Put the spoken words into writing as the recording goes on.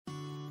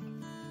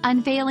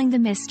Unveiling the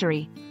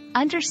mystery.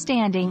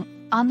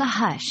 Understanding, on the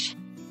hush.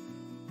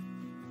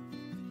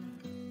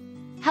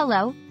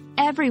 Hello,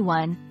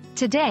 everyone.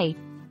 Today,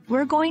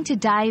 we're going to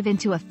dive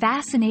into a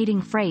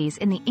fascinating phrase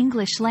in the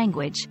English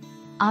language,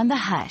 on the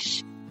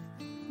hush.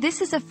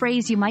 This is a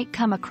phrase you might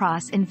come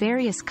across in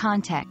various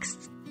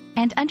contexts,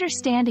 and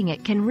understanding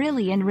it can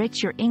really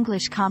enrich your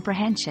English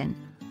comprehension.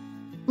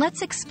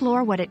 Let's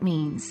explore what it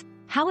means,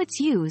 how it's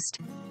used,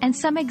 and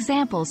some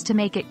examples to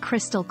make it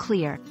crystal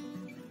clear.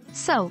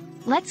 So,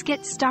 let's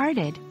get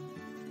started.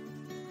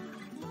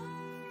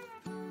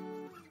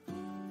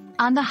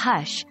 On the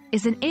hush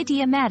is an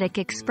idiomatic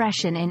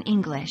expression in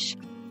English.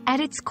 At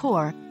its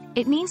core,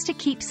 it means to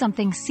keep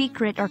something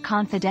secret or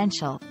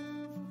confidential.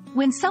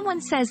 When someone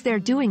says they're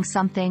doing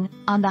something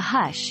on the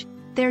hush,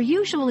 they're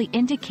usually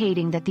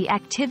indicating that the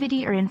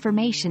activity or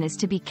information is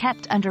to be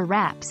kept under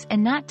wraps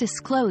and not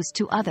disclosed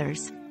to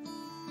others.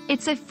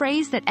 It's a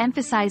phrase that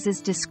emphasizes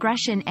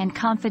discretion and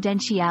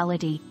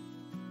confidentiality.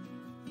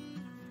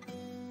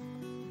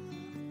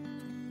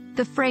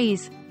 The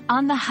phrase,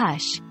 on the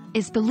hush,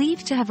 is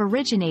believed to have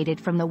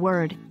originated from the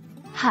word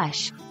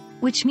hush,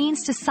 which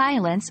means to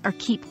silence or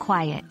keep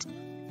quiet.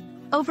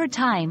 Over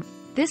time,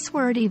 this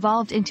word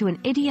evolved into an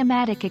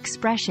idiomatic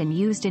expression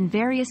used in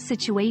various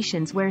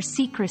situations where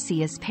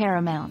secrecy is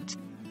paramount.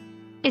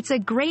 It's a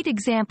great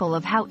example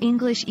of how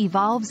English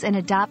evolves and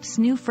adopts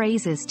new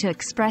phrases to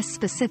express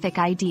specific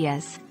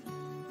ideas.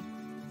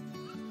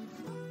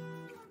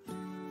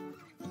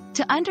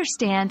 To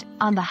understand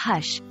on the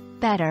hush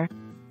better,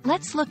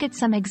 let's look at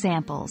some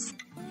examples.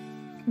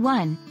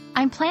 1.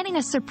 I'm planning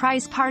a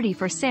surprise party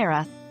for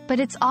Sarah, but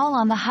it's all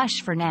on the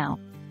hush for now.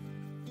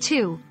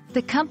 2.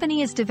 The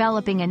company is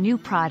developing a new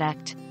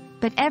product,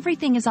 but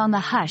everything is on the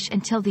hush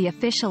until the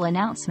official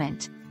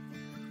announcement.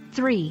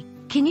 3.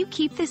 Can you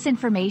keep this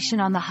information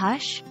on the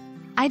hush?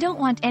 I don't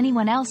want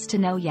anyone else to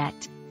know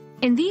yet.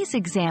 In these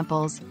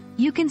examples,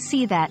 you can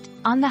see that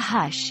on the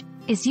hush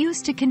is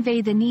used to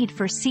convey the need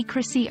for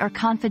secrecy or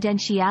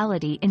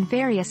confidentiality in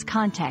various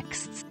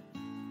contexts.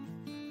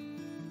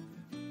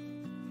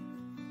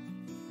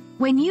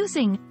 When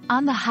using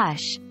on the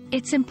hush,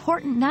 it's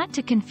important not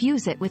to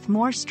confuse it with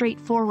more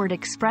straightforward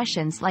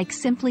expressions like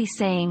simply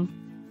saying,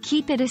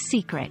 keep it a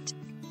secret.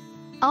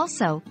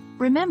 Also,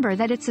 remember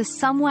that it's a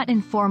somewhat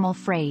informal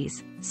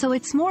phrase, so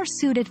it's more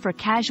suited for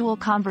casual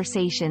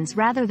conversations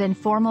rather than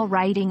formal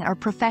writing or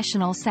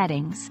professional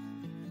settings.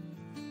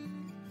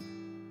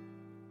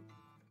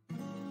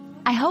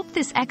 I hope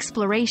this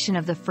exploration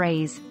of the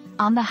phrase,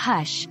 on the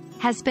hush,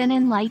 has been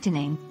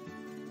enlightening.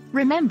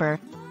 Remember,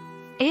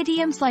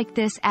 idioms like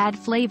this add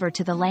flavor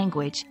to the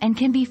language and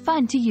can be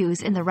fun to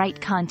use in the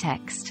right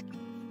context.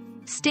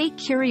 Stay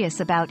curious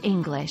about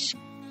English,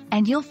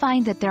 and you'll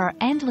find that there are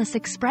endless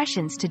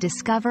expressions to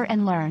discover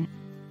and learn.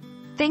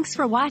 Thanks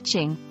for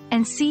watching,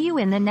 and see you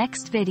in the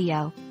next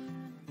video.